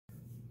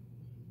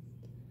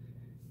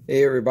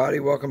Hey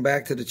everybody, welcome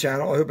back to the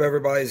channel. I hope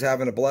everybody's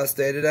having a blessed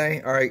day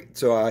today. Alright,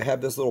 so I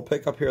have this little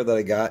pickup here that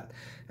I got.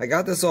 I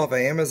got this off of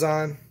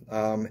Amazon.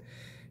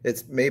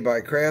 It's made by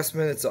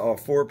Craftsman. It's a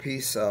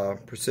 4-piece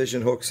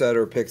precision hook set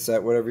or pick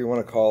set, whatever you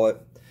want to call it.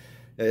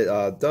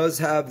 It does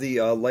have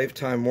the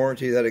lifetime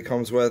warranty that it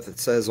comes with. It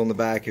says on the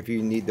back if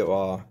you need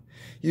to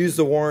use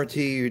the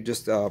warranty, you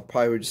just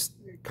probably would just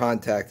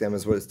contact them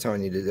is what it's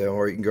telling you to do,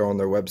 or you can go on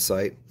their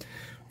website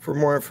for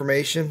more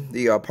information.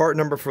 The part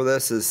number for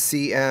this is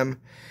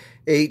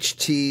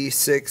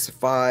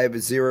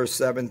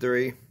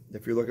CMHT65073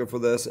 if you're looking for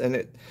this, and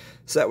it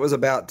set was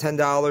about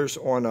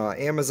 $10 on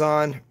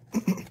Amazon.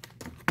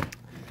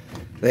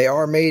 They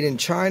are made in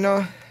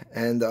China,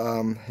 and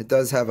it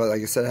does have a,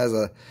 like I said, it has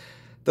a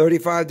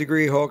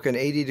 35-degree hook, an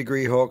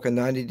 80-degree hook, a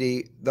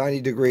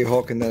 90-degree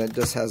hook, and then it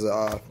just has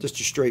a just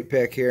a straight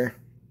pick here.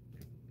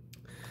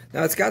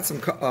 Now it's got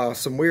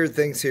some weird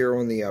things here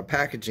on the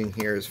packaging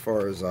here, as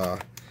far as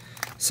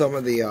some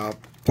of the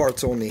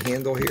parts on the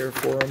handle here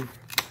for them.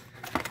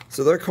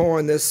 So they're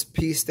calling this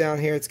piece down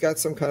here, it's got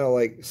some kind of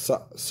like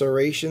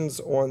serrations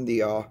on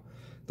the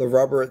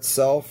rubber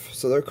itself.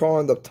 So they're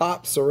calling the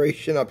top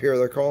serration up here,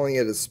 they're calling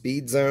it a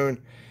speed zone,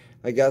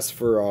 I guess,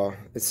 for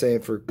it's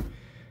saying for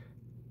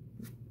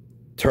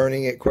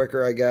turning it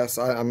quicker, I guess.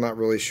 I'm not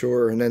really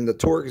sure. And then the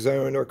torque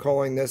zone, they're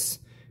calling this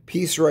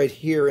piece right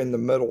here in the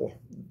middle,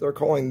 they're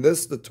calling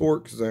this the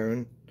torque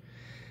zone.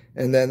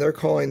 And then they're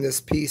calling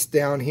this piece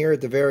down here at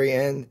the very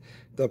end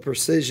the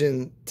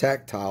precision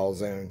tactile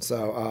zone.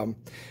 So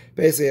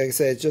basically, like I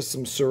said, it's just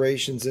some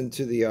serrations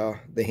into the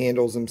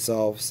handles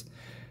themselves.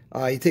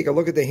 You take a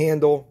look at the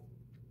handle.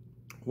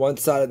 One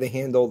side of the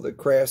handle, the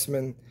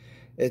Craftsman,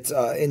 it's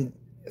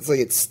like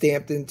it's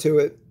stamped into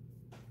it.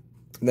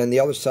 And then the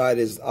other side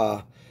is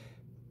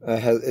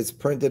it's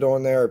printed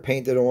on there or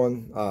painted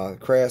on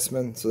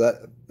Craftsman. So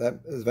that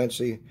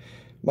eventually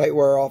might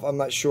wear off. I'm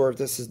not sure if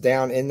this is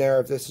down in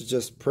there, if this is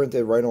just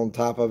printed right on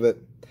top of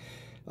it.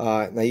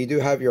 Now you do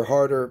have your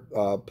harder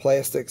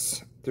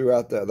plastics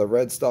throughout. The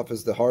red stuff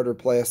is the harder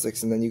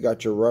plastics, and then you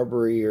got your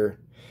rubbery or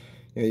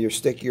your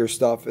stickier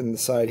stuff in the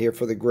side here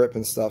for the grip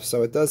and stuff.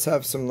 So it does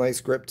have some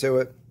nice grip to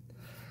it.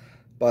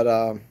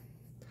 But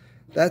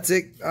that's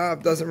it.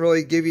 Doesn't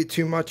really give you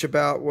too much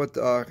about what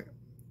the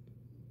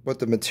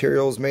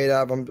material is made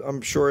of. I'm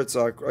sure it's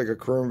like a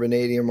chrome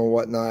vanadium or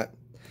whatnot.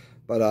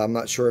 But I'm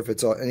not sure if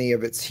it's any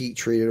of it's heat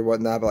treated or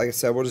whatnot. But like I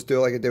said, we'll just do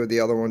it like I did with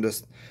the other one.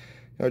 Just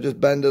just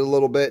bend it a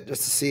little bit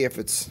just to see if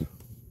it's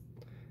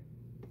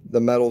the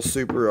metal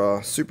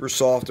super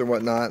soft or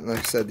whatnot. And like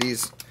I said,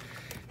 these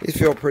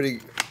feel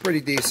pretty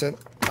decent.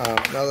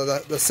 Now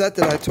the set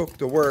that I took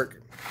to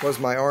work was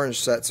my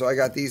orange set, so I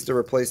got these to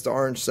replace the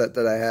orange set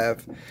that I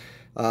have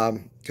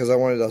because I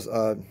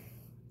wanted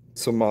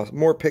some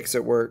more picks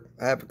at work.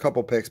 I have a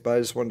couple picks, but I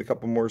just wanted a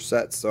couple more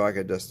sets so I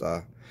could just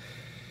have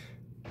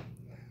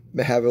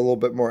a little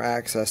bit more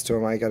access to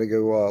them. I got to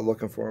go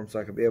looking for them so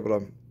I could be able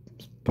to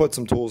put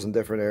some tools in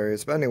different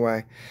areas. But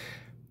anyway,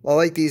 I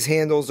like these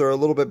handles. They're a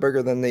little bit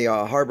bigger than the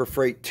Harbor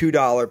Freight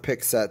 $2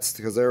 pick sets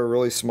because they're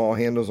really small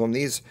handles. On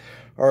these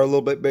are a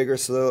little bit bigger,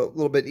 so they're a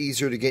little bit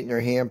easier to get in your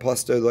hand.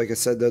 Plus, they're, like I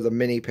said, they're the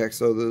mini picks,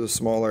 so they're the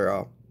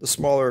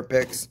smaller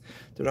picks.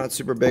 They're not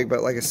super big,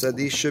 but like I said,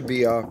 these should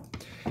be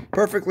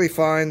perfectly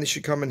fine. They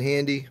should come in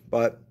handy.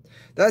 But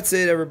that's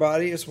it,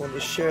 everybody. Just wanted to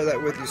share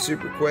that with you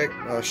super quick.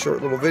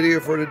 Short little video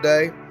for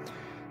today.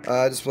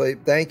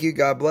 Thank you.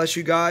 God bless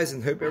you guys,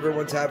 and hope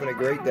everyone's having a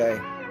great day.